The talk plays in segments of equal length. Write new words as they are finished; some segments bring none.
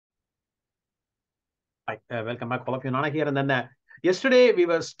Hi, welcome back, all of you. Nana here. And then yesterday we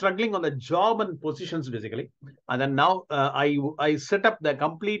were struggling on the job and positions basically, and then now I set up the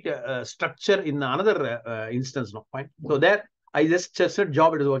complete structure in another instance now. Fine. So there I just said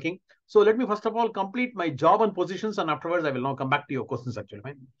job, it is working. So let me first of all complete my job and positions, and afterwards I will now come back to your questions actually.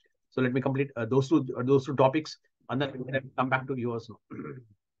 Fine. So let me complete those two topics, and then we can come back to yours now.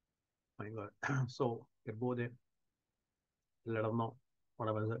 My God. So you go there. Let us know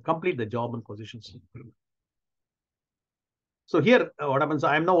whatever. Complete the job and positions. So here, what happens?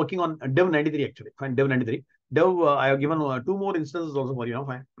 I am now working on Dev 93 actually. Fine, Dev 93. Dev, I have given 2 more instances also for you now.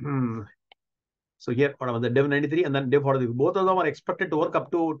 Fine. So here, what happens? The Dev 93 and then Dev 43. Both of them are expected to work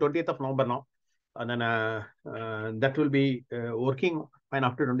up to 20th of November now. And then that will be working fine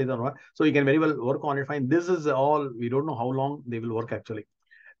after 20th of November. So you can very well work on it. Fine. This is all, we don't know how long they will work actually.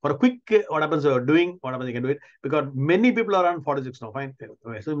 For a quick, what happens, doing, what happens, you can do it, because many people are on 46 now, fine.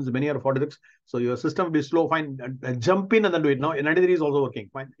 Assumes many are 46, so your system will be slow, fine. Jump in and then do it. Now, 93 is also working,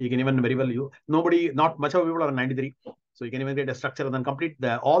 fine. You can even very well, not much of people are on 93, so you can even create a structure and then complete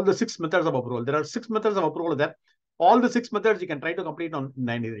all the 6 methods of approval. There are 6 methods of approval there. All the 6 methods you can try to complete on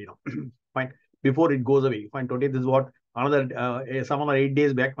 93 now, fine. Before it goes away, fine. 20th is what, another 7 or 8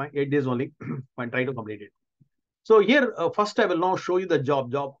 days back, fine. 8 days only, fine. Try to complete it. So here, first I will now show you the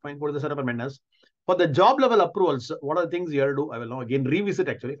job. Fine, go to the setup and maintenance. For the job level approvals, what are the things you have to do? I will now again revisit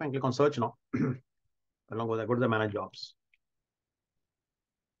actually. Fine, click on search now. I'll now go there, go to the manage jobs.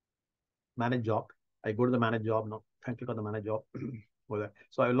 Manage job. I go to the manage job now. Fine, click on the manage job. Go there.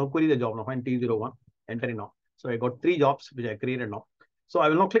 So I will now query the job now. Fine, T01. Enter it now. So I got 3 jobs which I created now. So I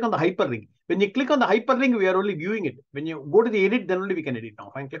will now click on the hyperlink. When you click on the hyperlink, we are only viewing it. When you go to the edit, then only we can edit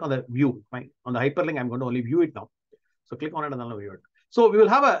now. Fine, click on the view. Fine, on the hyperlink, I'm going to only view it now. So click on it and then I'll view it. So we will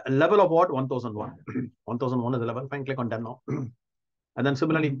have a level of what? 1001. 1001 is the level. Fine, click on done now. And then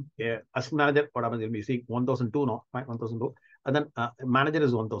similarly, assistant manager, what happens? You'll be seeing 1002 now. Fine, 1002. And then manager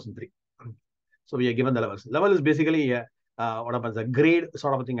is 1003. So we are given the levels. Level is basically what happens? A grade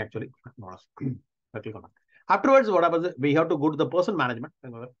sort of a thing actually. Click on that. Afterwards, what happens? We have to go to the person management.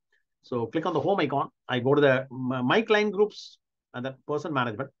 So click on the home icon. I go to the my client groups and then person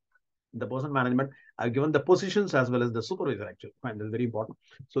management. The person management, I've given the positions as well as the supervisor actually. Fine, that's very important.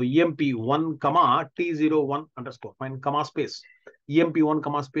 So EMP1, T01 underscore. Fine, comma space. EMP1,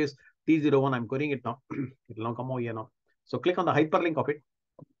 comma space, T01. I'm querying it now. It will now come over here now. So click on the hyperlink of it.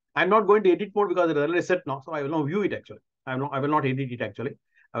 I'm not going to edit mode because it is already set now. So I will now view it actually. I will not edit it actually.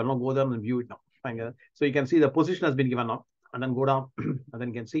 I will now go there and view it now. Fine. So you can see the position has been given now. And then go down and then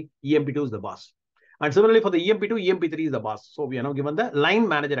you can see EMP2 is the boss. And similarly for the EMP2, EMP3 is the boss. So we are now given the line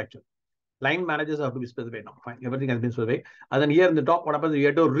manager actually. Line managers have to be specified now. Fine. Everything has been specified. And then here in the top, what happens? You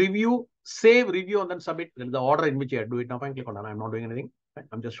have to review, save, review, and then submit. That is the order in which you have to do it now. Fine. Click on that. I'm not doing anything. Fine.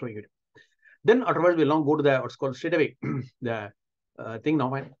 I'm just showing it. Then afterwards, we'll now go to the what's called straight away the thing now.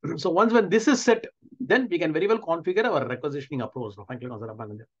 Fine. So once when this is set, then we can very well configure our requisitioning approach. Now, fine. Click on setup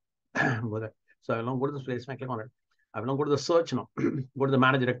manager. Go there. So I'll now go to this place. Fine. Click on it. I will now go to the search now. Go to the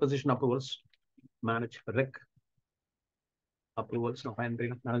manage requisition approvals. Manage rec approvals. Now, fine,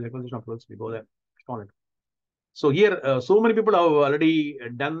 manage requisition approvals. We go there. On it. So here, so many people have already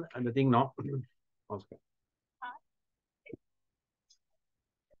done the thing now.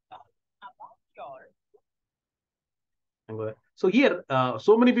 So here,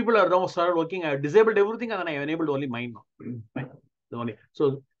 so many people are now started working. I have disabled everything and then I have enabled only mine now.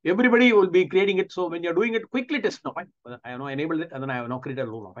 So everybody will be creating it. So when you're doing it, quickly test now. I have now enabled it and then I have now created a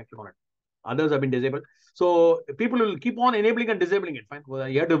rule now. Click on it. Others have been disabled. So people will keep on enabling and disabling it. Fine. Well,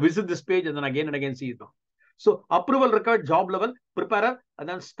 you have to visit this page and then again and again see it now. So approval record, job level, preparer, and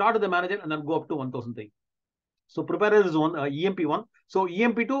then start the manager and then go up to 1003. So preparer is one EMP1. So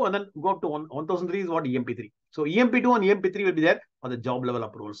EMP2 and then go up to 1003 is what EMP3. So EMP2 and EMP3 will be there for the job level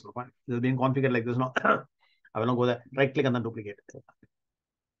approvals. Fine. This is being configured like this now. I will now go there, right click and then duplicate.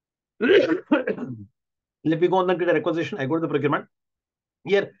 Let me go on then to the requisition. I go to the procurement.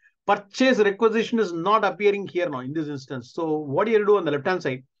 Here, purchase requisition is not appearing here now in this instance. So what do you do on the left hand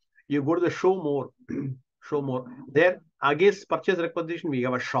side? You go to the show more. Show more. There, against purchase requisition, we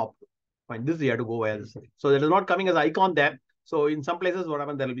have a shop. Fine. This you have to go via this. So that is not coming as icon there. So in some places, what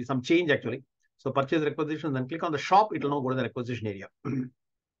happens? There will be some change actually. So purchase requisition, then click on the shop. It will now go to the requisition area.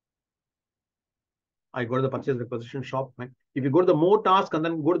 I go to the purchase requisition shop. Fine. If you go to the more task and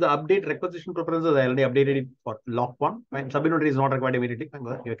then go to the update requisition preferences, I already updated it for lock 1. Fine. Subinventory is not required immediately. Fine.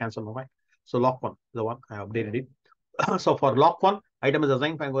 You cancel now. Fine. So lock 1 is the one I updated it. So for lock 1, item is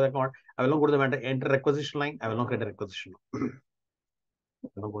assigned. Fine. Go there. I will not go to the enter requisition line. I will not create a requisition.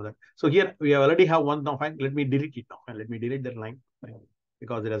 Go there. So here we already have one now. Fine. Let me delete it now. Fine. Let me delete that line. Fine.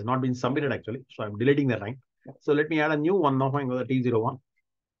 because it has not been submitted actually. So I'm deleting the line. So let me add a new one now. I'm going to T01.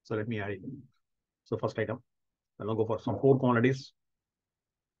 So let me add it. So first item, I will go for some 4 quantities.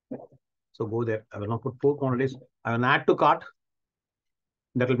 So go there. I will now put 4 quantities. I will add to cart.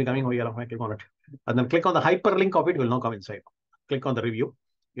 That will be coming over here. I click on it. And then click on the hyperlink of it. Will now come inside. Click on the review.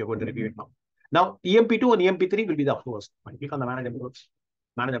 You're going to review it now. Now, EMP2 and EMP3 will be the approvers. Click on the manage approvals.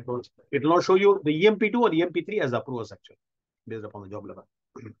 Manage approvals. It will now show you the EMP2 and EMP3 as the approvers actually, based upon the job level.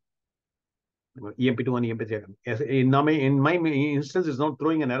 EMP2 and EMP3. In my instance, it's not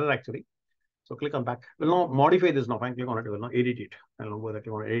throwing an error actually. So click on back. We'll now modify this now. Fine, click on it. We'll now edit it. I'll go there,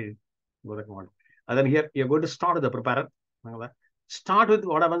 click on edit. Go there, click on it. And then here, you're going to start with the preparer. Start with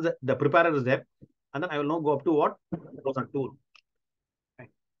what happens. The preparer is there. And then I will now go up to what? Tool. Okay.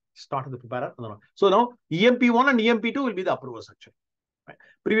 Start with the preparer. So now EMP1 and EMP2 will be the approvers actually. Right.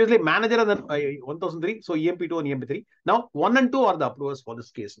 Previously, manager and then 1003. So EMP2 and EMP3. Now 1 and 2 are the approvers for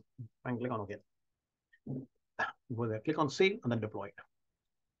this case. Fine, click on OK. Go there, click on save and then deploy it.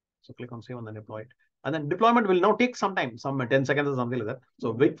 So click on save and then deploy it. And then deployment will now take some time, some 10 seconds or something like that.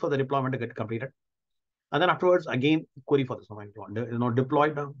 So wait for the deployment to get completed. And then afterwards, again, query for this.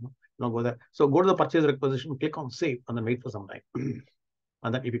 Deployed. Go there. So go to the purchase requisition, click on save, and then wait for some time.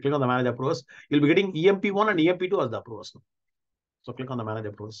 And then if you click on the manage approvers, you'll be getting EMP1 and EMP2 as the approvers. So click on the manage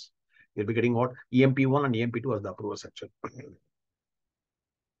approvers. You'll be getting what? EMP1 and EMP2 as the approvers actually.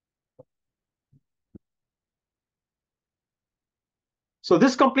 So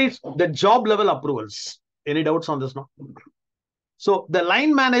this completes the job level approvals. Any doubts on this now? So the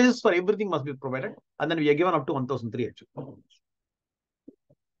line managers for everything must be provided. And then we are given up to 1003 actually.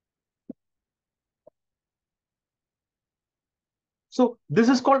 So this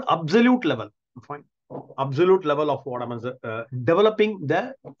is called absolute level. Fine. Absolute level of what happens, developing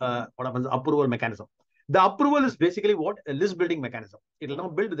the what happens, approval mechanism. The approval is basically what? A list building mechanism. It will now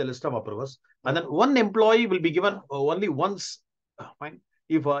build the list of approvers. And then one employee will be given only once. Fine.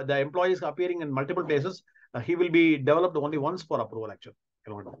 If the employee is appearing in multiple places, he will be developed only once for approval actually.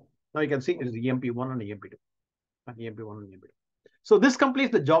 Now you can see it is EMP1 and EMP2. EMP1 and EMP2. So this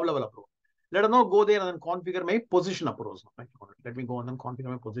completes the job level approval. Let us now go there and then configure my position approvals. Let me go and then configure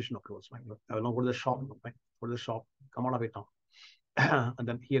my position approvals. I will now go to the shop. Go to the shop. Come out of it now. And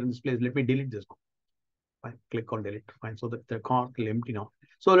then here in this place, let me delete this now. Fine. Click on delete. Fine. So the cart will empty now.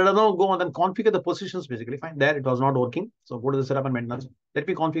 So let us now go and then configure the positions basically. Fine. There it was not working. So go to the setup and maintenance. Let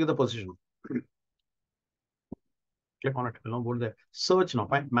me configure the position. Click on it. We'll now go to the search now.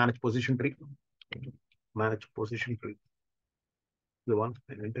 Fine. Manage position tree. Manage position tree. The one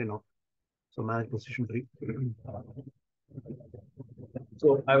and entry now. So manage position tree.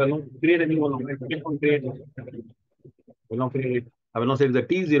 So I will now create a new one. Click on create. Will now create it. I will now say the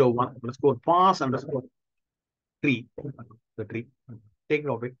T01 underscore pass underscore tree. The tree. Take it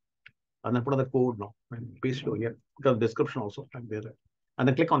off it. And then put on the code now. And paste it over here. Put the description also. And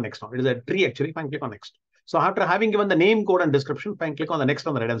then click on next now. It is a tree actually. Fine. Click on next. So after having given the name, code, and description, fine. Click on the next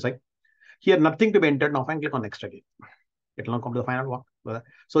on the right hand side. Here nothing to be entered now. Fine. Click on next again. It will now come to the final one.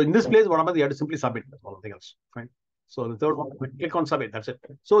 So in this place, what happens? You have to simply submit. That's all, nothing else. Fine. So the third one, click on submit. That's it.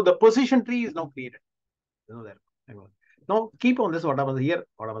 So the position tree is now created. There. Now keep on this. What happens here?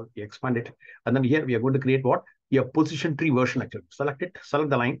 What happens? You expand it, and then here we are going to create what? Your position tree version actually. Select it. Select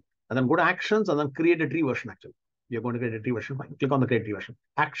the line, and then go to actions, and then create a tree version actually. We are going to create a tree version. Fine. Click on the create tree version.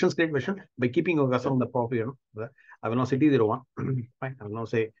 Actions create version by keeping your cursor on the property. I will now say T01. Fine. I will now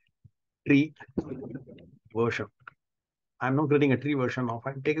say tree version. I'm not creating a tree version now.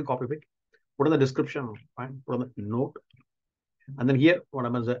 Fine. Take a copy of it. Put on the description. Fine. Put on the note. And then here, what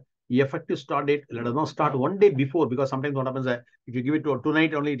happens? The effective start date. Let us not start one day before, because sometimes what happens? If you give it to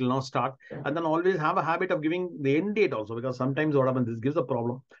tonight only, it will not start. And then always have a habit of giving the end date also, because sometimes what happens? This gives a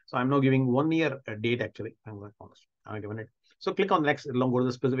problem. So I'm now giving 1 year date actually. I'm giving it. So click on next. It will go to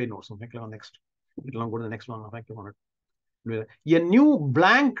the specific notes. Okay, click on next. It will go to the next one. Click on it. A new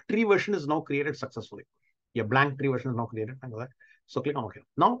blank tree version is now created successfully. A blank tree version is now created. So click on OK.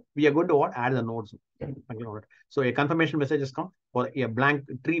 Now we are going to what? Add the nodes. Click on it. So a confirmation message has come for a blank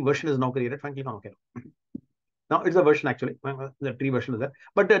tree version is now created. Click on OK. Now it's a version actually. The tree version is there.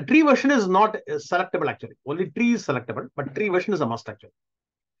 But the tree version is not selectable actually. Only tree is selectable, but tree version is a must actually.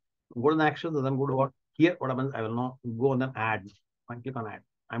 Go to the actions and then go to what? Here, what happens? I will now go and then add. Click on add.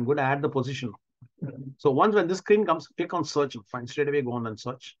 I'm going to add the position. So once when this screen comes, click on search. Fine. Straight away go on and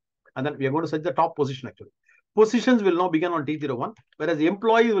search. And then we are going to search the top position actually. Positions will now begin on T01, whereas the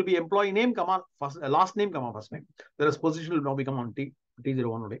employees will be employee name, first, last name, first name. Whereas position will now become on T01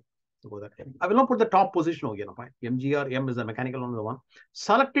 only. So go there. I will now put the top position over here. MGR, M is the mechanical one, the one.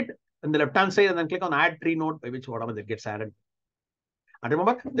 Select it in the left hand side and then click on add tree node, by which whatever that gets added. And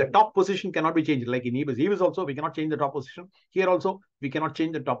remember, the top position cannot be changed. Like in EBIS. EBIS also, we cannot change the top position. Here also, we cannot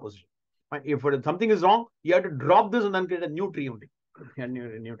change the top position. Fine. If something is wrong, you have to drop this and then create a new tree only. A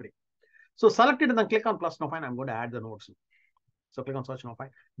new tree. So select it and then click on plus. Now fine, I'm going to add the nodes. So click on search now fine.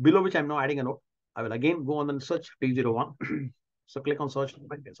 Below which I'm now adding a node. I will again go on and search page 01. So click on search.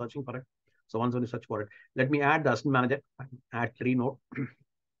 Fine. Searching for it. So once when you search for it, let me add the assistant manager. Add tree node.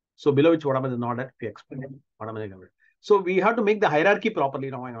 So below which whatever is not that we explain it. So we have to make the hierarchy properly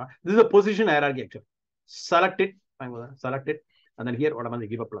now. This is a position hierarchy actually. Select it. Select it. And then here whatever they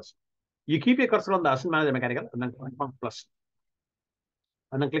give a plus. You keep your cursor on the assistant manager mechanical and then click on plus.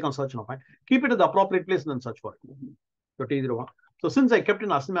 And then click on search now. Fine. Keep it at the appropriate place and then search for it. So T01. So since I kept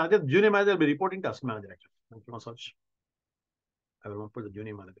in assistant manager, junior manager will be reporting to assistant manager actually. And click on search. I will not put the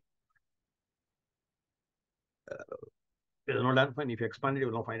junior manager. It is not done. Fine. If you expand it, you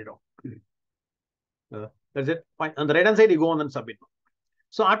will not find it out. That's it. Fine. On the right hand side, you go on and submit.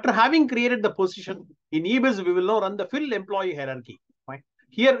 So after having created the position in EBIS, we will now run the fill employee hierarchy. Fine.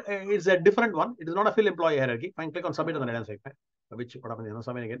 Here is a different one. It is not a fill employee hierarchy. Fine. Click on submit on the right hand side. Fine. Which what happens?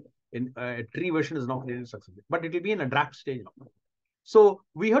 Submit again. In tree version is now created successfully, but it will be in a draft stage now. So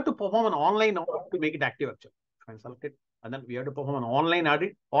we have to perform an online audit to make it active actually. Fine. Select it. And then we have to perform an online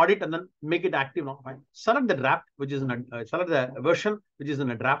audit and then make it active now. Fine. Select the draft, which is in a, select the version, which is in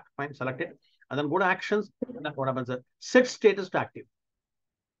a draft. Fine. Select it. And then go to actions. And then what happens? Set status to active.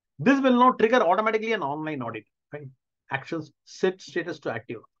 This will now trigger automatically an online audit. Fine. Actions, set status to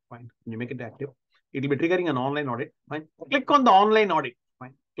active. Fine. When you make it active, it will be triggering an online audit. Fine. Click on the online audit.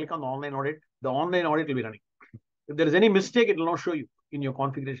 Fine. Click on the online audit. The online audit will be running. If there is any mistake, it will not show you in your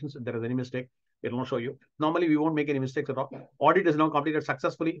configurations. If there is any mistake, it will not show you. Normally, we won't make any mistakes at all. Audit is now completed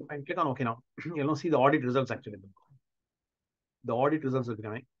successfully. Fine. Click on OK now. You'll now see the audit results actually. The audit results will be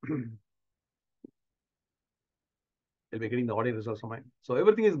coming. You'll be getting the audit results from mine. So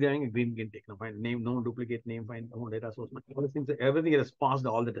everything is getting a green tick. Now find name, no duplicate name, find no data source. All things, everything has passed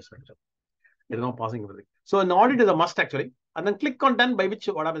all the tests. It is now passing everything. So an audit is a must actually. And then click on done, by which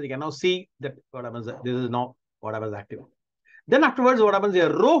what happens, you can now see that what happens. This is now what happens active. Then afterwards, what happens? A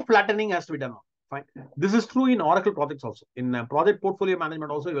row flattening has to be done. Fine. This is true in Oracle projects also. In project portfolio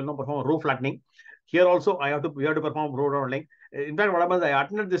management also, you will now perform row flattening. Here also, we have to perform row modeling. In fact, what happens? I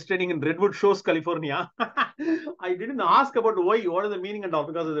attended this training in Redwood Shores, California. I didn't ask about what is the meaning and all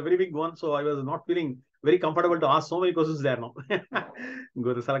because it's a very big one. So I was not feeling very comfortable to ask so many questions there now.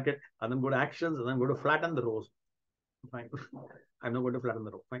 Go to select it and then go to actions and then go to flatten the rows. Fine. I'm not going to flatten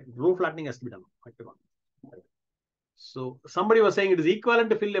the row. Fine. Row flattening has to be done. So somebody was saying it is equivalent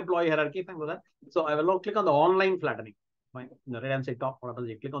to fill employee hierarchy. Fine with that. So I will now click on the online flattening. Fine. In the right hand side top, what happens?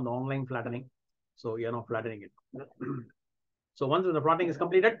 You click on the online flattening. So you're now flattening it. So once the flattening is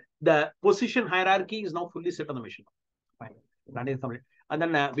completed, the position hierarchy is now fully set on the machine. Fine. Flattening is complete. And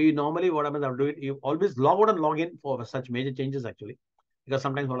then we normally what happens? I do it. You always log out and log in for such major changes actually, because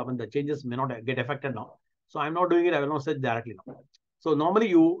sometimes what happens? The changes may not get affected now. So I'm not doing it. I will not set directly now. So normally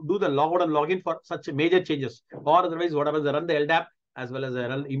you do the log out and log in for such major changes, or otherwise what happens? They run the LDAP as well as the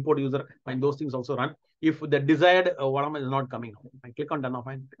run import user. Fine. Those things also run. If the desired what happens is not coming now. I click on done now.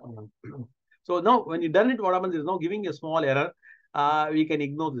 Fine. So now when you done it, what happens is now giving a small error. We can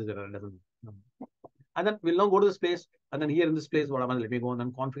ignore this error. And then we'll now go to this place. And then here in this place, what happens? Let me go and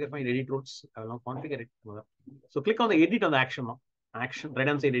then configure my edit routes. I will now configure it. So click on the edit on the action now. Action, right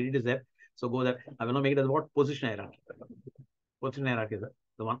hand side edit is there. So go there. I will now make it as what? Position hierarchy. Position hierarchy is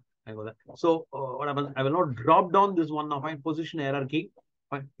the one. I go there. So what happens? I will now drop down this one now. Find position hierarchy.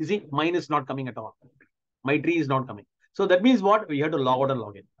 Fine. You see, mine is not coming at all. My tree is not coming. So that means what? We have to log out and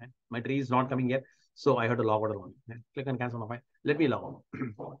log in. Right? My tree is not coming here. So I have to log out and log in. Right? Click and cancel. Fine. Let me log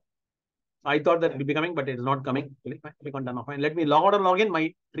out. I thought that it will be coming, but it is not coming. Click on done. Fine. Let me log out and log in.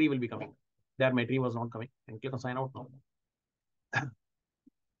 My tree will be coming. There, my tree was not coming. And click on sign out now.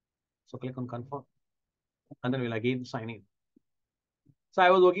 So click on confirm. And then we'll again sign in. So I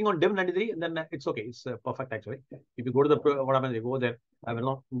was working on div 93 and then it's okay. It's perfect actually. If you go to the, what happens, you go there. I will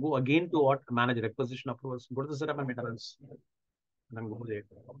not go again to what? Manage requisition approvals. Go to the setup and maintenance. And then go there.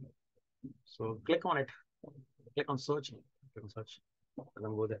 So click on it. Click on search. Click on search. And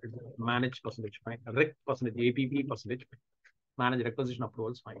then go there. Manage percentage. Fine. Rec percentage. APP percentage. Manage requisition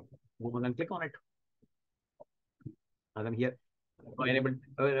approvals. Fine. Go and then click on it. And then here.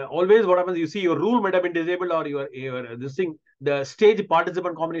 Always what happens, you see your rule might have been disabled or your this thing, the stage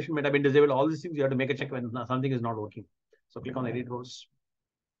participant combination might have been disabled. All these things you have to make a check when something is not working. So click on edit rules.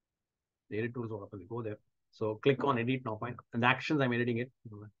 The edit tools what happens, go there. So click on edit now, fine. And the actions I'm editing it.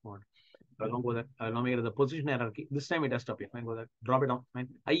 I'll not go there. I'll now make it the position hierarchy. This time it has to appear. Fine, go there. Drop it down. Fine.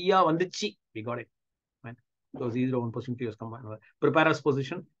 Ayya vandichi. We got it. Fine. So 001 position, T is combined. Preparer's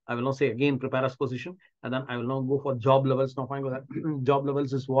position, I will now say again preparer's position, and then I will now go for job levels. Now fine with that. Job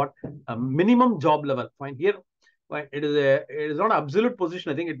levels is what? A minimum job level. Fine here. Fine. It is not an absolute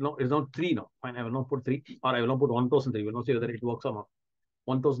position. I think it is not 3 now. Fine. I will not put 3, or I will not put 1003. We will not see whether it works or not.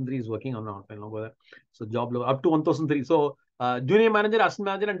 1003 is working or not. I will not go there. So job level up to 1003. So junior manager, assistant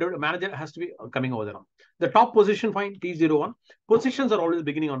manager, and manager has to be coming over there now. The top position, fine, T01. Positions are always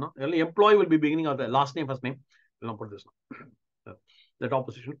beginning or not. Only employee will be beginning or the last name, first name. I will not put this now. The top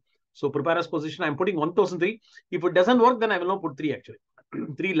position. So preparer's position, I'm putting 1003. If it doesn't work, then I will not put 3 actually.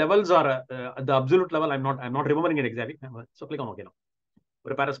 3 levels are the absolute level. I'm not remembering it exactly. So click on OK now.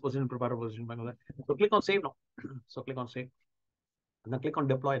 Preparer's position, preparer position. So click on save now. So click on save. And then click on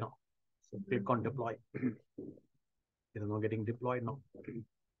deploy now. So click on deploy. It is now getting deployed now.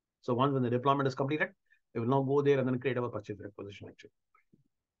 So once when the deployment is completed, it will now go there and then create our purchase requisition actually.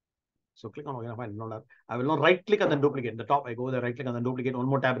 So click on OK. I will now right click and then duplicate. The top, I go there, right click and then duplicate. One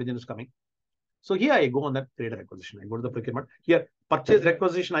more tab region is coming. So here I go on that create a requisition. I go to the procurement. Here, purchase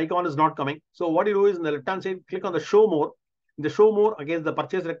requisition icon is not coming. So what you do is in the left hand side, click on the show more. In the show more against the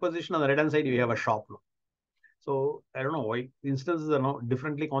purchase requisition on the right hand side, you have a shop now. So I don't know why instances are now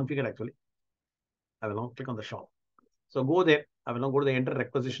differently configured actually. I will now click on the shop. So go there. I will now go to the enter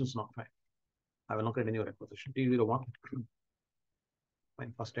requisitions now. Fine. I will now create a new requisition. T01.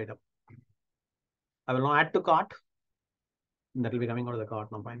 Fine. First item. I will now add to cart. That will be coming out of the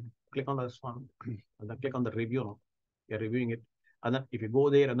cart now. Fine. Click on this one and then click on the review now. You're reviewing it. And then if you go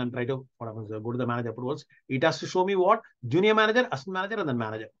there and then try to what happens, go to the manager approvals, it has to show me what? Junior manager, assistant manager, and then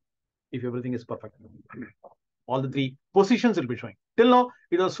manager. If everything is perfect. All the 3 positions will be showing. Till now,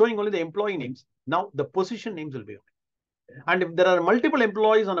 it was showing only the employee names. Now the position names will be okay. And if there are multiple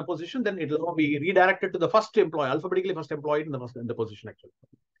employees on a position, then it will be redirected to the first employee, alphabetically first employee in the position actually.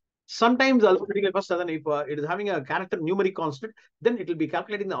 Sometimes alphabetically first, and then if it is having a character numeric constant, then it will be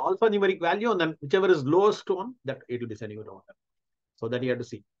calculating the alphanumeric value, and then whichever is lowest one, that it will be sending it over. So that you have to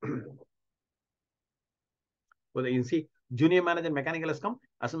see. Whether you see junior manager mechanical has come,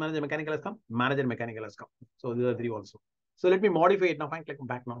 assistant manager mechanical has come, manager mechanical has come. So these are 3 also. So let me modify it now. Fine, click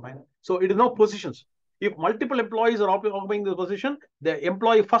back now. Fine. So it is now positions. If multiple employees are occupying the position,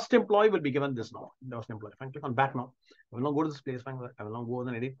 the first employee will be given this now. The first employee. Fine, click on back now. I will now go to this place. Fine, I will now go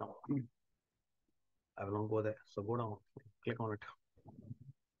and edit now. I will now go there. So go down, click on it.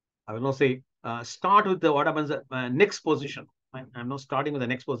 I will now say start with the what happens next position. Fine. I'm now starting with the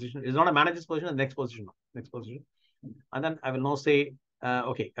next position. It's not a manager's position, the next position. Next position. And then I will now say,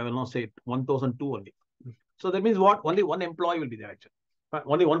 okay, I will now say 1002 only. So that means what? Only one employee will be there actually.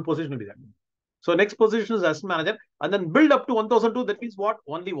 Only one position will be there. So next position is assistant manager, and then build up to 1002. That means what?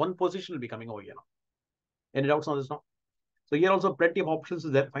 Only one position will be coming over here now. Any doubts on this now? So here also plenty of options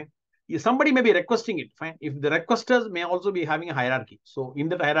is there. Fine. If somebody may be requesting it. Fine. If the requesters may also be having a hierarchy. So in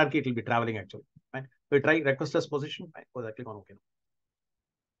that hierarchy, it will be traveling actually. Fine. We try requesters position. Fine. So that click on OK.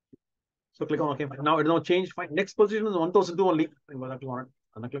 So click on OK. Now it is now changed. Fine. Next position is 1002 only.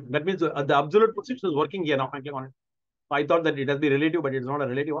 That means the absolute position is working here now. Fine. Click on it. I thought that it has been relative, but it is not a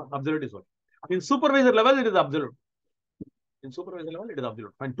relative. Absolute is working. In supervisor level, it is absolute. In supervisor level, it is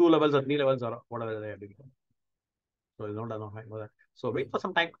absolute. Fine. 2 levels or 3 levels or whatever they are doing. So it's not done. So wait for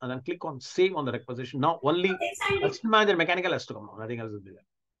some time and then click on save on the requisition. Now only assistant manager mechanical has to come. Nothing else will be there.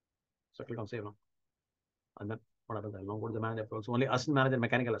 So click on save now. And then what happens? I'll now go to the manager. So only assistant manager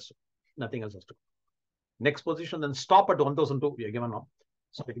mechanical has to. Nothing else has to. Next position, then stop at 1002. We are given now.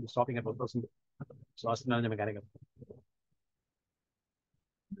 So it will be stopping at 1002. So assistant manager mechanical.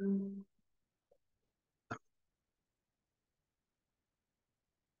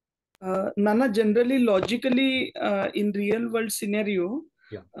 Nana, generally, logically, in real world scenario,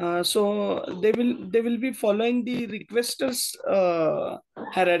 so they will be following the requesters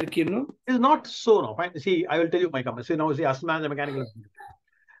hierarchy, no? It's not so now. Fine. See, I will tell you my company. See, now see, assistant manager mechanical.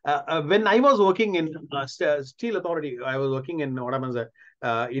 When I was working in Steel Authority, I was working in what happens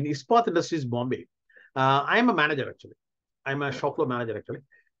in Ispat Industries, Bombay. I am a manager actually. I'm a shop floor manager actually.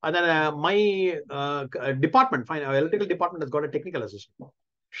 And then my department, fine, our electrical department has got a technical assistant.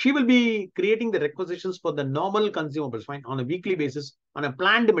 She will be creating the requisitions for the normal consumables, fine, on a weekly basis on a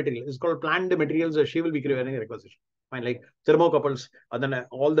planned material. It's called planned materials. She will be creating a requisition, fine, like thermocouples, and then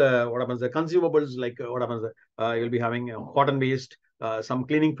all the what happens the consumables like what happens you'll be having cotton waste, some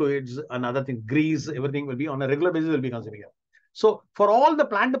cleaning fluids, and other things, grease, everything will be on a regular basis. Will be consuming it. So for all the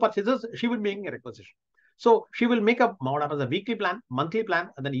planned purchases, she will be making a requisition. So she will make up what happens a weekly plan, monthly plan,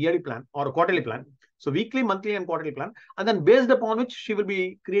 and then yearly plan or a quarterly plan. So weekly, monthly, and quarterly plan, and then based upon which she will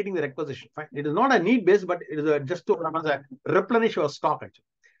be creating the requisition. Fine. It is not a need based, but it is just to replenish your stock actually.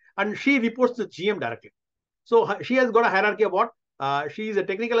 And she reports to GM directly. So she has got a hierarchy of what? She is a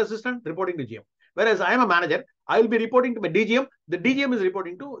technical assistant reporting to GM. Whereas I am a manager, I will be reporting to my DGM. The DGM is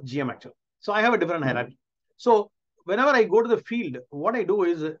reporting to GM actually. So I have a different hierarchy. So whenever I go to the field, what I do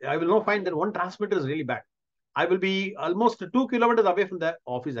is I will now find that one transmitter is really bad. I will be almost 2 kilometers away from the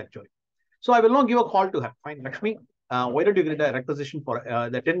office actually. So I will now give a call to her. Fine, Lakshmi, why don't you get a requisition for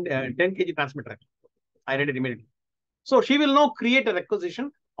the 10 kg transmitter? I read it immediately. So she will now create a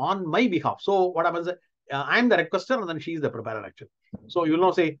requisition on my behalf. So what happens? I'm the requester and then she is the preparer actually. So you will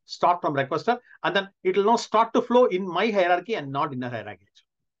now say start from requester and then it will now start to flow in my hierarchy and not in her hierarchy.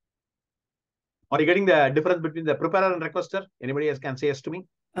 Are you getting the difference between the preparer and requester? Anybody else can say yes to me?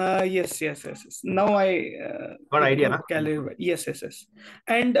 Yes. Now I got idea, na? Yes.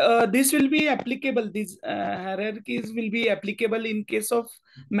 And this will be applicable. These hierarchies will be applicable in case of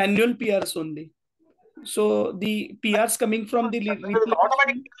manual PRs only. So the PRs coming from the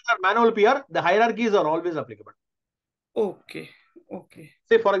automatic or manual PR, the hierarchies are always applicable. Okay.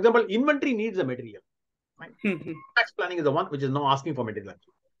 Say for example, inventory needs a material. Right? Min-max planning is the one which is now asking for material.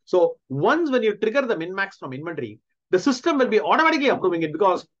 So once when you trigger the min-max from inventory, the system will be automatically approving it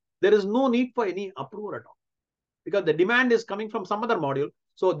because there is no need for any approval at all. Because the demand is coming from some other module.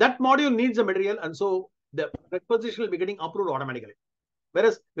 So that module needs a material and so the requisition will be getting approved automatically.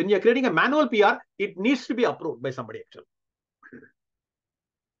 Whereas when you're creating a manual PR, it needs to be approved by somebody actually.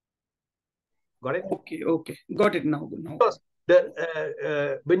 Got it? Okay. Got it now. Because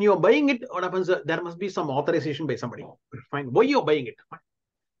when you're buying it, what happens? There must be some authorization by somebody. Fine. Why you're buying it? Fine.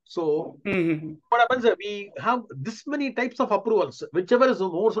 So what happens? We have this many types of approvals, whichever is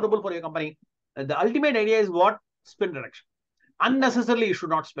more suitable for your company. The ultimate idea is what? Spend reduction. Unnecessarily, you should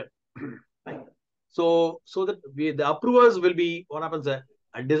not spend. Right? So that the approvers will be what happens?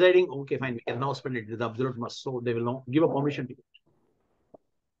 Deciding, okay, fine, we can now spend it. The absolute must. So they will now give a permission to it.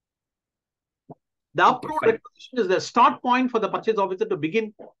 The approved requisition is the start point for the purchase officer to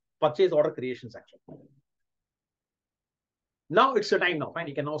begin purchase order creation section. Now it's the time now. Fine,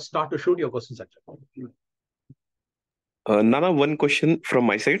 you can now start to shoot your questions actually. Nana, one question from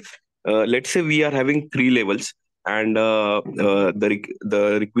my side. Let's say we are having 3 levels and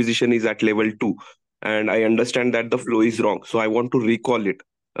the requisition is at level 2 and I understand that the flow is wrong. So I want to recall it.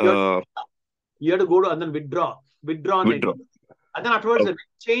 You have to go to and then withdraw. And then afterwards,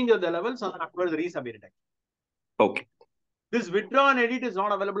 change of the levels and then afterwards resubmit it. Okay. This withdraw and edit is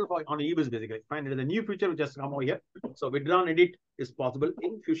not available on eBiz basically. Fine, it is a new feature which has come over here. So withdraw and edit is possible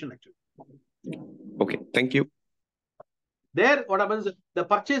in Fusion actually. Okay, thank you. There, what happens? The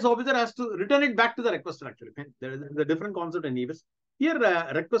purchase officer has to return it back to the requester actually. There is a different concept in eBiz. Here,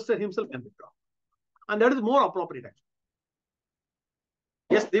 requester himself can withdraw. And that is more appropriate actually.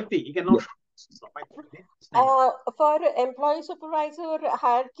 Yes, Deepti, you can now for employee supervisor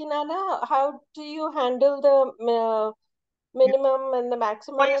hierarchy, Nana, how do you handle the minimum and the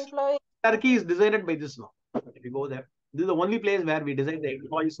maximum employee? Hierarchy is designed by this now. If you go there, this is the only place where we design the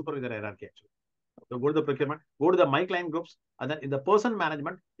employee supervisor hierarchy actually. So go to the procurement, go to the my client groups, and then in the person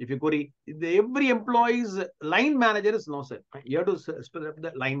management, if you query, every employee's line manager is now set. You have to spell up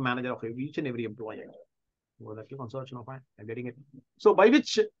the line manager of each and every employee. Click on search now, fine. I'm getting it. So by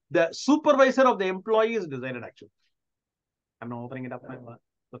which the supervisor of the employee is decided actually. I'm now opening it up.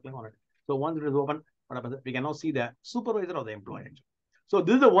 Clicking on it. So once it is open, what happens? We can now see the supervisor of the employee actually. So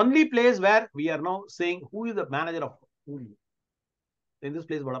this is the only place where we are now saying who is the manager of whom. In this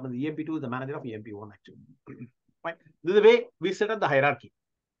place, what happens? EMP2 is the manager of EMP1 actually. Fine. This is the way we set up the hierarchy.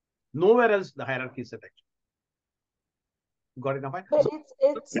 Nowhere else the hierarchy is set actually. Got it now, fine? But so,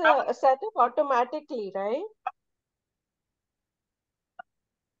 it's set up automatically, right?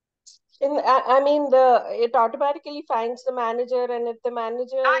 I mean, it automatically finds the manager, and if the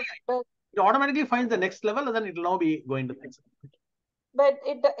manager, it automatically finds the next level, and then it will now be going to the next level. But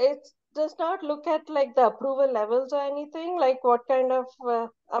it does not look at like the approval levels or anything, like what kind of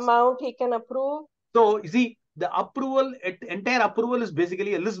amount he can approve. So you see, the approval, entire approval is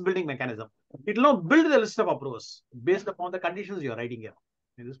basically a list building mechanism. It will now build the list of approvers based upon the conditions you are writing here.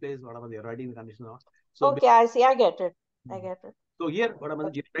 In this place, whatever you are writing the conditions are. So okay, I see. I get it. So here,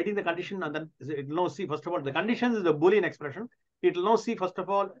 what you're writing the condition, and then it will now see first of all the conditions is a Boolean expression. It will now see first of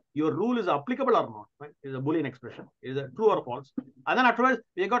all your rule is applicable or not. Right? It is a Boolean expression. It is a true or false. And then afterwards,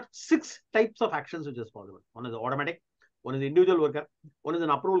 we got 6 types of actions which is possible. One is the automatic. One is the individual worker, one is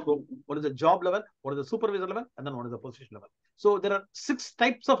an approval group, one is the job level, one is the supervisor level, and then one is the position level. So there are 6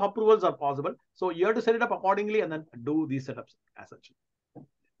 types of approvals are possible. So you have to set it up accordingly and then do these setups as such.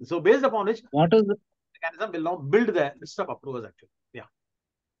 So based upon which, what is the mechanism will now build the list of approvers actually. Yeah.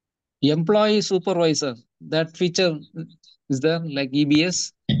 Employee supervisor, that feature is there like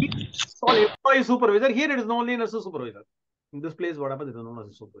EBS? It's called employee supervisor. Here it is only as a supervisor. In this place, what happens is known as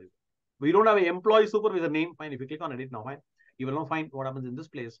a supervisor. We don't have an employee supervisor name. Fine. If you click on edit now, fine. You will not find what happens in this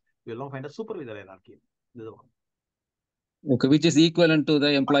place. You will not find a supervisor hierarchy. This is one. Okay, which is equivalent to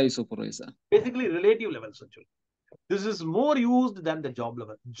the employee supervisor. Basically, relative levels actually. This is more used than the job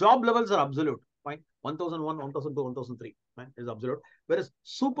level. Job levels are absolute. Fine. 1001, 1002, 1003. Fine. Is absolute. Whereas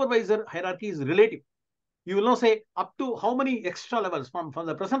supervisor hierarchy is relative. You will not say up to how many extra levels from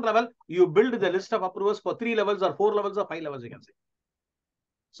the present level, you build the list of approvers for 3 levels or 4 levels or 5 levels, you can say.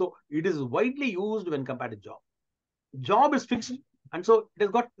 So it is widely used when compared to job. Job is fixed, and so it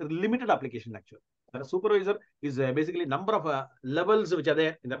has got limited application actually. The supervisor is basically number of levels which are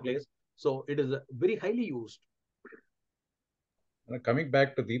there in the place. So it is very highly used. Coming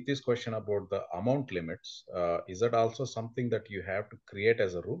back to Deepti's question about the amount limits, is that also something that you have to create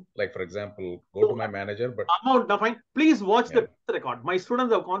as a rule? Like, for example, go to my manager, but amount, now fine. Please watch the 12th record. My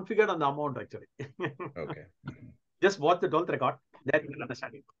students have configured on the amount actually. Okay. Just watch the 12th record. Then you will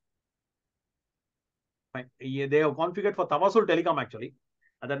understand it. Fine. They have configured for Tawasul Telecom actually.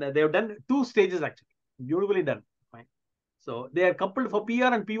 And then they have done 2 stages actually. Beautifully done. Fine. So they are coupled for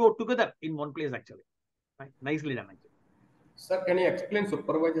PR and PO together in one place actually. Fine. Nicely done actually. Sir, can you explain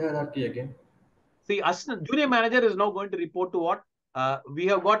supervisor hierarchy again? See, junior manager is now going to report to what? We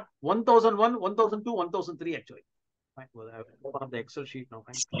have got 1001, 1002, 1003 actually. Fine. Well, I will open up the Excel sheet now.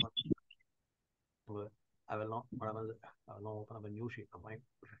 Fine. I will now open up a new sheet. Fine.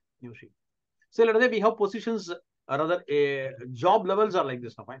 New sheet. So let's say we have positions, or rather job levels are like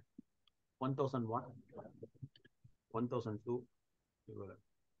this now. Fine. 1001, 1002.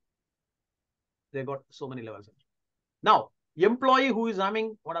 They got so many levels. Now, employee who is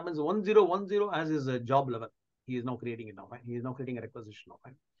having what happens 1010 as his job level, he is now creating it now. Right? He is now creating a requisition now.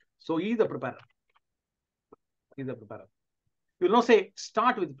 Right? So he is the preparer. He is the preparer. You will not say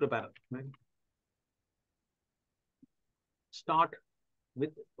start with preparer. Right? Start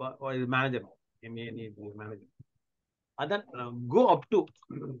with or manager. Manager. And then go up to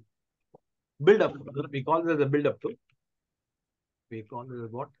build up. We call this the build up to. We call this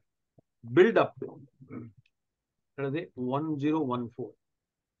what? Build up to. Let us say 1014.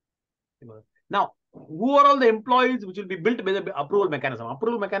 Now, who are all the employees which will be built by the approval mechanism?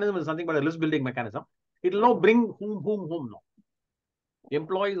 Approval mechanism is nothing but a list building mechanism. It will now bring whom now.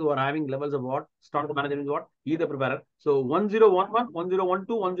 Employees who are having levels of what? Start manager is what? He the preparer. So 1011,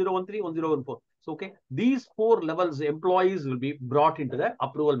 1012, 1013, 1014. So okay, these 4 levels employees will be brought into the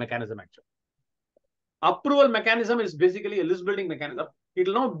approval mechanism actually. Approval mechanism is basically a list building mechanism. It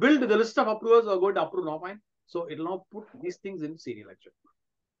will now build the list of approvers who are going to approve now. Fine. So it will now put these things in serial actually.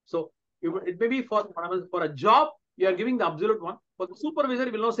 So it may be for a job, you are giving the absolute one. For the supervisor,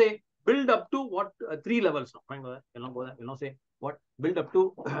 you will now say build up to what 3 levels now. Fine. You will now say what build up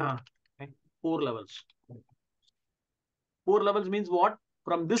to 4 levels. 4 levels means what?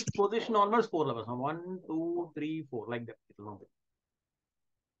 From this position onwards, 4 levels. 1, 2, 3, 4, like that. It will not be.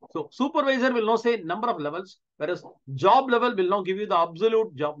 So supervisor will now say number of levels, whereas job level will now give you the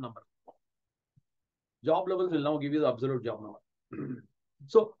absolute job number. Job level will now give you the absolute job number.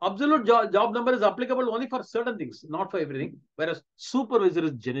 So absolute job number is applicable only for certain things, not for everything. Whereas supervisor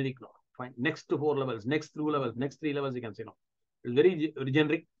is generic now. Fine. Next to 4 levels, next 2 levels, next 3 levels, you can say no. It's very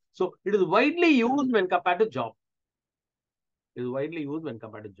generic. So it is widely used when compared to job. It is widely used when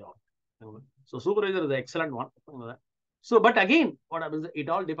compared to job. So supervisor is the excellent one. So, but again, what happens? It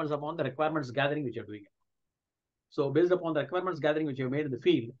all depends upon the requirements gathering which you are doing. So based upon the requirements gathering which you have made in the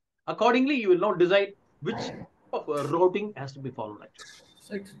field, accordingly you will now decide which of routing has to be followed actually.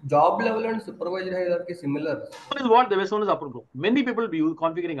 So it's job level and supervisor hierarchy similar. One is what? The best one is approval group. Many people be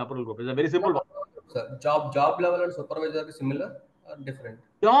configuring approval group. It's a very simple one. Sir, job level and supervisor are similar or different?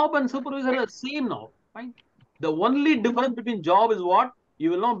 Job and supervisor are same now. Fine. The only difference between job is what?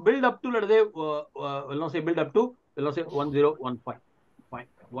 You will not build up to, let's say, will not say build up to, will not say 1015. Fine.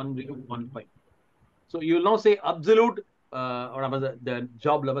 1015. So you will now say absolute the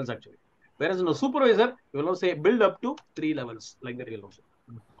job levels actually. Whereas in a supervisor, you will now say build up to 3 levels. Like that you will now say.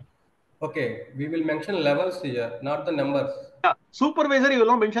 Okay, we will mention levels here, not the numbers. Yeah, supervisor, you will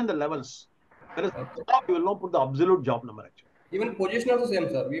not mention the levels. Whereas job, you will not put the absolute job number actually. Even position also same,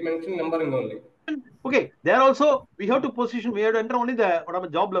 sir. We mention numbering only. Okay, there also we have to position. We have to enter only the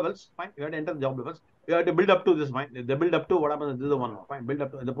job levels. Fine, you have to enter the job levels. You have to build up to this. Fine, the build up to what happens. This is the one. Fine, build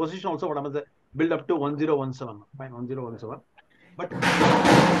up to the position also. What happens? Build up to 1017. Fine, 1017. But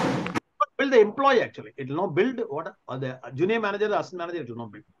build the employee actually. It will not build what the junior manager, the assistant manager. It will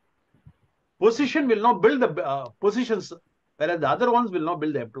not build. Position will not build the positions Whereas the other ones will not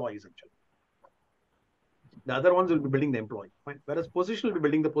build the employees actually. The other ones will be building the employee. Fine. Whereas position will be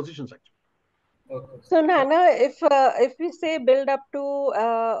building the positions actually. Okay. So Nana, if we say build up to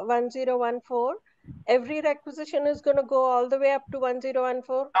 1014, every requisition is going to go all the way up to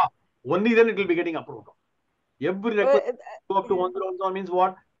 1014? Only then it will be getting approved. Every requisition go up to 1014 means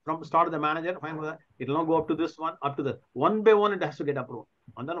what? From start of the manager, fine with that. It will not go up to this one, up to the one by one. It has to get approved,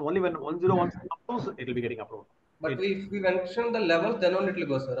 and then only when 101 approves, it will be getting approved. But if we mention the levels, then only it will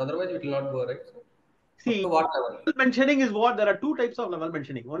go, sir. Otherwise, it will not go, right? Sir? See, up to what level? Mentioning is what? There are two types of level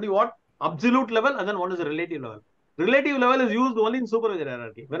mentioning. Only what? Absolute level, and then one is a relative level. Relative level is used only in supervisor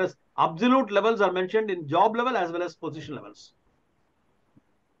hierarchy, whereas absolute levels are mentioned in job level as well as position levels.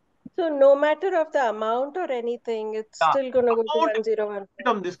 So no matter of the amount or anything, it's still going to go to 1014.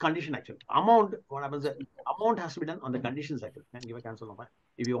 On this condition actually. Amount, what happens? Amount has to be done on the conditions actually. Can give a cancel no, fine.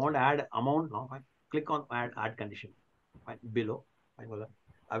 If you want to add amount, no, fine. Click on add condition. Fine. Below. Fine.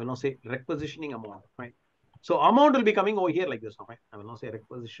 I will not say requisitioning amount. Fine. So amount will be coming over here like this. No, fine. I will not say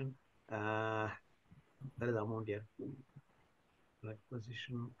requisition. There is amount here.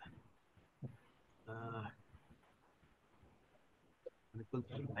 Requisition.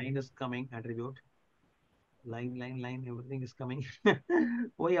 Line is coming. Attribute. Line. Everything is coming.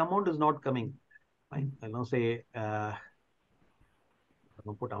 Why amount is not coming? Fine. I'll now say I'll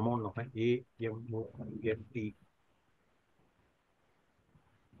put amount now. Fine. A-M-O-N-T.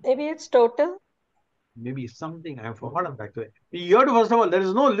 Maybe it's total. Maybe something I have forgotten back to it. You have to, first of all, there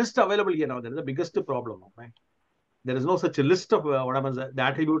is no list available here now. There is the biggest problem. Fine. There is no such a list of what happens. The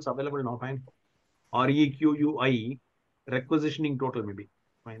attributes available now. Fine. REQUI requisitioning total maybe.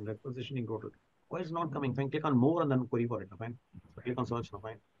 Fine. Requisitioning total. Why is not coming? Fine. Click on more and then query for it. Fine. So click on search now.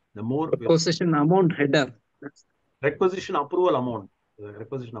 Fine. The more Requisition amount header. requisition approval amount.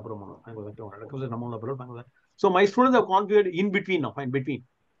 Requisition approval amount. Requisition amount approval. So my students have configured in between now. Fine. Between.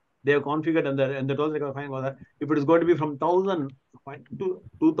 They have configured and the total fine was that if it is going to be from 1000 fine, to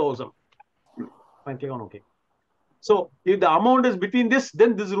 2000. Fine. Click on OK. So if the amount is between this,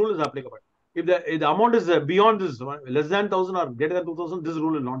 then this rule is applicable. If the amount is beyond this, less than 1000 or greater than 2000, this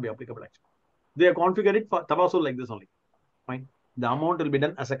rule will not be applicable actually. They have configured it for Tabasul like this only. Fine. The amount will be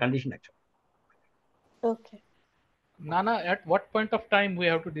done as a condition actually. Okay. Nana, at what point of time we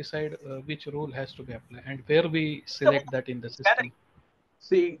have to decide which rule has to be applied and where we select that in the system?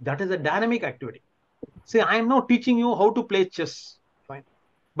 See, that is a dynamic activity. See, I am not teaching you how to play chess. Fine.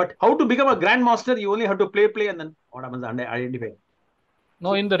 But how to become a grandmaster, you only have to play and then what happens identify.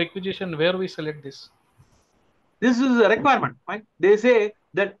 No, in the requisition, where we select this? This is a requirement. Fine. They say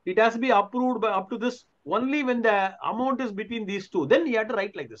that it has to be approved by up to this only when the amount is between these two. Then you have to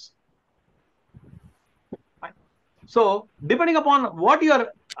write like this. Fine. So depending upon what you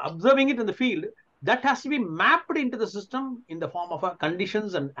are observing it in the field, that has to be mapped into the system in the form of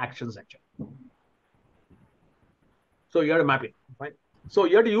conditions and actions actually. So you have to map it. Fine. So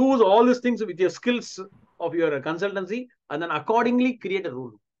you have to use all these things with your skills of your consultancy and then accordingly create a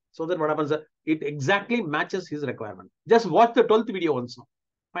rule. So that what happens, it exactly matches his requirement. Just watch the 12th video once now.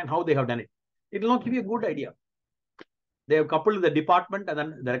 Find how they have done it. It will not give you a good idea. They have coupled the department and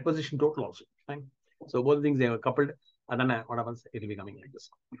then the requisition total also. Fine. So both things they have coupled and then what happens, it will be coming like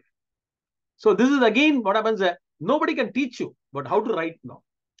this. So this is again what happens, nobody can teach you, but how to write now.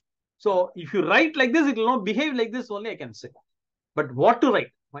 So if you write like this, it will not behave like this only, I can say. But what to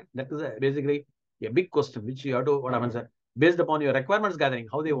write? Right? That is basically a big question, which you have to, what happens, based upon your requirements gathering,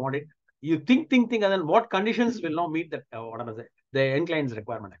 how they want it. You think, and then what conditions will now meet that, what happens, the end client's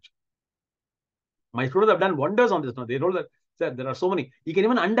requirement actually. My students have done wonders on this now. They know that there are so many. You can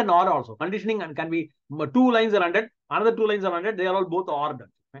even and an or also. Conditioning and can be 2 lines are unded, another 2 lines are unded. They are all both or done.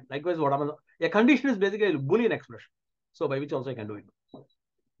 Right? Likewise, what happens? A condition is basically a Boolean expression. So by which also I can do it.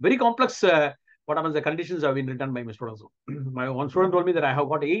 Very complex. What happens? The conditions have been written by my students. My one student told me that I have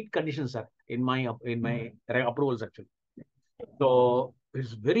got 8 conditions, sir, in my approvals actually. So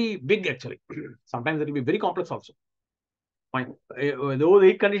it's very big actually. Sometimes it will be very complex also. Fine. Those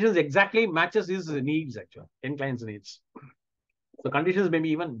 8 conditions exactly matches his needs actually, end client's needs. So conditions may be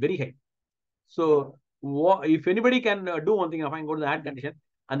even very high. So if anybody can do one thing, fine, go to the add condition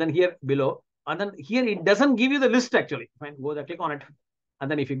and then here below, and then here it doesn't give you the list actually. Fine, go there, click on it. And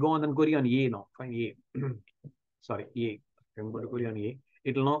then if you go and then query on A now, fine, A. Sorry, A. I'm going to query on A.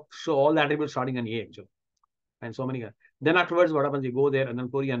 It will now show all the attributes starting on A actually. And so many. Then afterwards, what happens? You go there and then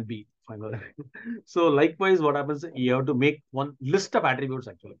query on B. Fine. So likewise, what happens? You have to make one list of attributes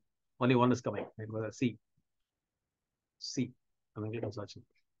actually. Only one is coming. Right? C. And then click on search.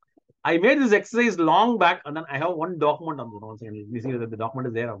 I made this exercise long back, and then I have one document on this. Once again, you see that the document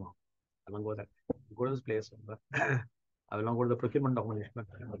is there or not. And then go there. Go to this place. I will now go to the procurement documentation.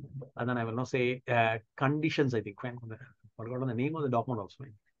 And then I will now say conditions, I think. Fine. I forgot the name of the document also.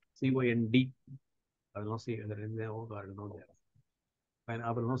 COND. I will not say whether it is there or I don't know there. Fine.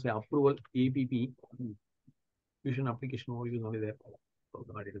 I will not say approval, APP. Fusion application overview is only there.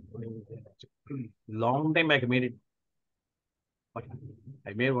 Long time back I made it. But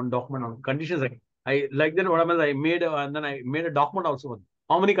I made one document on conditions. I like that. What happens? I made and then I made a document also.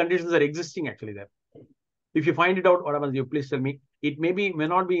 How many conditions are existing actually there? If you find it out, what happens? You please tell me. It may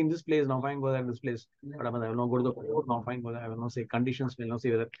not be in this place now. Fine, go there in this place. What happens? I will not go to the code now. Fine, go there. I will not say conditions. Will not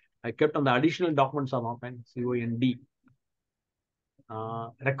say whether I kept on the additional documents are not fine. COND.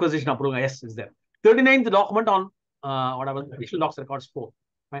 Requisition approval. Yes, is there. 39th document on what happens? Additional docs records 4.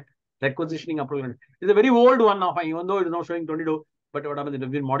 Fine. Requisitioning approval. It's a very old one now. Fine, even though it is now showing 22. But what happens? It has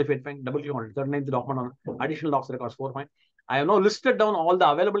been modified. Fine. Double click on it. 39th document on additional docs records 4. Fine. I have now listed down all the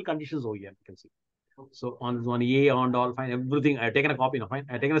available conditions over here. You can see. So on this one, A, on all, fine, everything. I have taken a copy now, fine.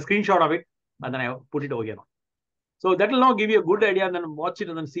 I have taken a screenshot of it and then I have put it over here now. So that will now give you a good idea and then watch it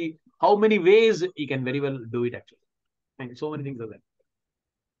and then see how many ways you can very well do it actually. And so many things are there.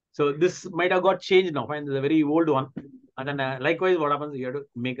 So this might have got changed now, fine. This is a very old one. And then likewise, what happens? You have to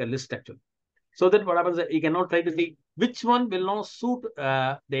make a list actually. So that what happens, you can now try to see which one will now suit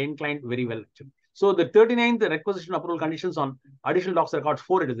the end client very well actually. So the 39th requisition approval conditions on additional docs records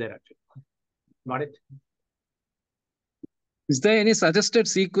 4, it is there actually. Got it? Is there any suggested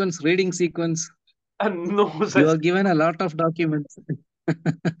sequence, reading sequence? No, You are given a lot of documents.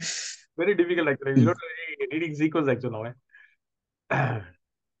 Very difficult actually. You don't know reading sequence actually now.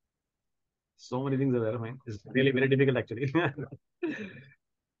 So many things are there, man. It's really very difficult actually.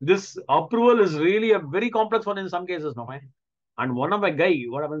 This approval is really a very complex one in some cases now, man. And one of my guy,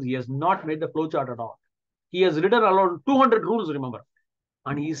 what happens? He has not made the flowchart at all. He has written around 200 rules, remember.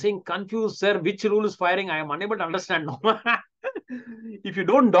 And he's saying, confused, sir, which rule is firing? I am unable to understand now. If you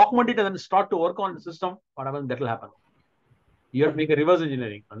don't document it and then start to work on the system, what happens? That will happen. You have to make a reverse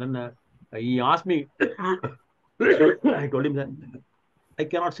engineering. And then he asked me, I told him that I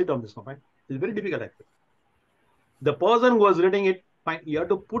cannot sit on this now. Fine. It's very difficult actually. The person who was reading it, fine, you have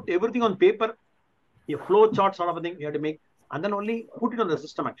to put everything on paper, a flow chart sort of a thing you have to make, and then only put it on the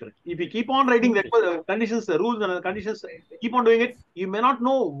system actually. If you keep on writing the conditions, the rules and the conditions, keep on doing it, you may not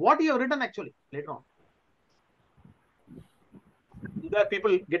know what you have written actually later on. That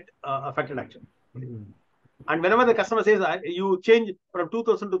people get affected actually. And whenever the customer says you change from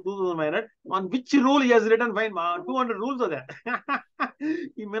 2000 to 2500, on which rule he has written, fine, 200 rules are there.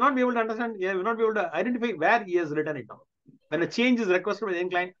 He may not be able to understand, he may not be able to identify where he has written it now. When a change is requested by the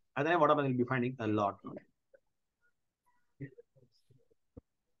end client, and then what happens, he'll be finding a lot.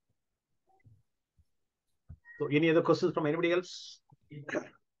 So any other questions from anybody else?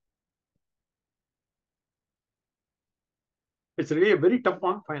 It's really a very tough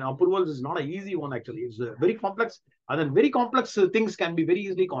one. Fine, approvals is not an easy one actually. It's very complex, and then very complex things can be very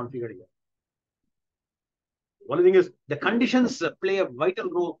easily configured here. One thing is the conditions play a vital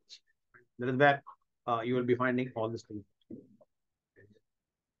role. That is where you will be finding all these things.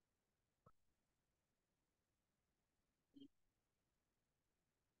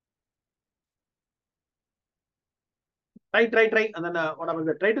 Try, and then what happens?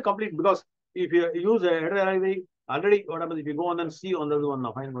 Try to complete, because if you use a header array, already what happens if you go on and see on the one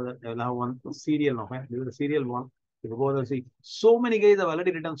now, fine, you'll have one serial now, fine. This is a serial one. If you go and see, so many guys have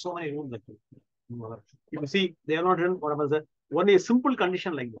already written so many rules actually. You see, they have not written what happens. Only a simple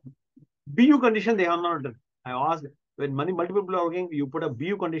condition like that. BU condition they have not written. I asked when multiple people are working, you put a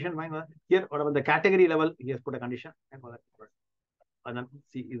BU condition, fine. Here, what about the category level? He has put a condition, and then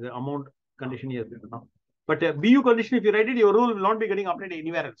see is the amount condition here now. But BU condition, if you write it, your rule will not be getting updated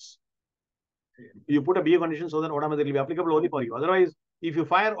anywhere else. You put a BU condition so that what happens, it will be applicable only for you. Otherwise, if you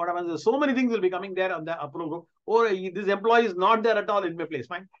fire, what happens, so many things will be coming there on the approval. Or this employee is not there at all in my place.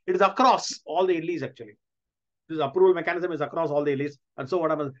 Fine. It is across all the LEs actually. This approval mechanism is across all the LEs. And so what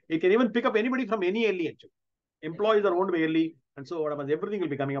happens, it can even pick up anybody from any LE actually. Employees are owned by LE. And so what happens, everything will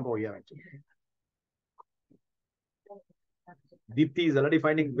be coming up over here actually. Deepthi is already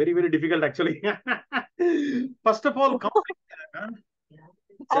finding very, very difficult actually. First of all,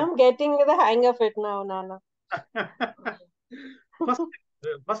 I'm getting the hang of it now, Nana.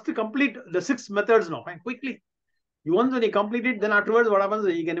 First complete the 6 methods now, fine, quickly. Once when you complete it, then afterwards what happens,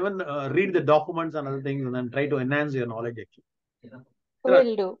 you can even read the documents and other things and then try to enhance your knowledge actually.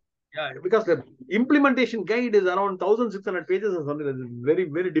 Will do. Yeah, because the implementation guide is around 1600 pages or something. It's very,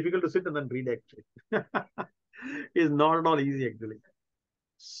 very difficult to sit and then read actually. It's not at all easy actually.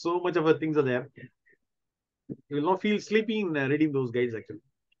 So much of the things are there. You will not feel sleepy in reading those guides actually.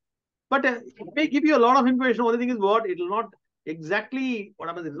 But it may give you a lot of information. Only thing is what it will not exactly what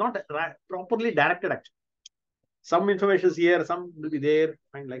happens. It's not properly directed actually. Some information is here, some will be there,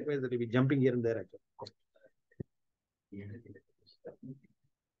 and likewise it will be jumping here and there actually.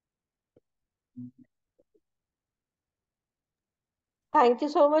 Thank you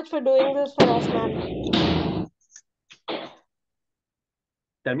so much for doing this for us, Nana.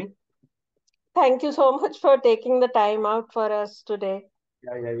 Tell me. Thank you so much for taking the time out for us today.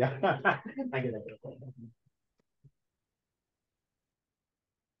 Yeah. Thank you.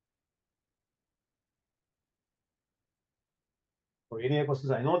 So any other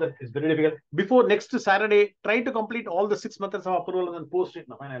questions? I know that it's very difficult. Before next Saturday, try to complete all the 6 methods of approval and then post it.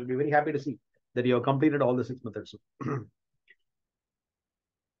 And I'll be very happy to see that you have completed all the 6 methods.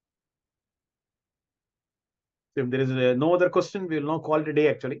 If there is no other question, we will now call it a day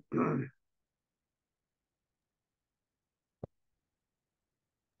actually.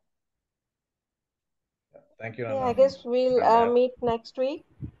 Thank you, Yeah, Nana. I guess we'll And, meet next week.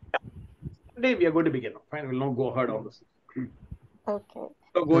 Today we are going to begin. Fine, we'll now go ahead on this. Okay.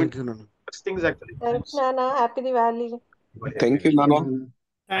 So going Thank you, Nana. things actually. Thanks, Nana. Happy Diwali. Thank you, Nana.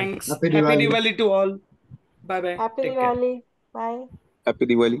 Thanks. Happy Happy Diwali. Diwali to all. Bye bye. Happy Take care. Diwali. Bye. Happy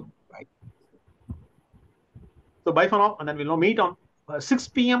Diwali. Bye. So bye for now, and then we'll now meet on 6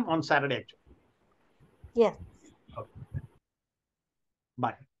 p.m. on Saturday actually. Yes. Okay.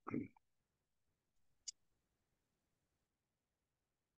 Bye.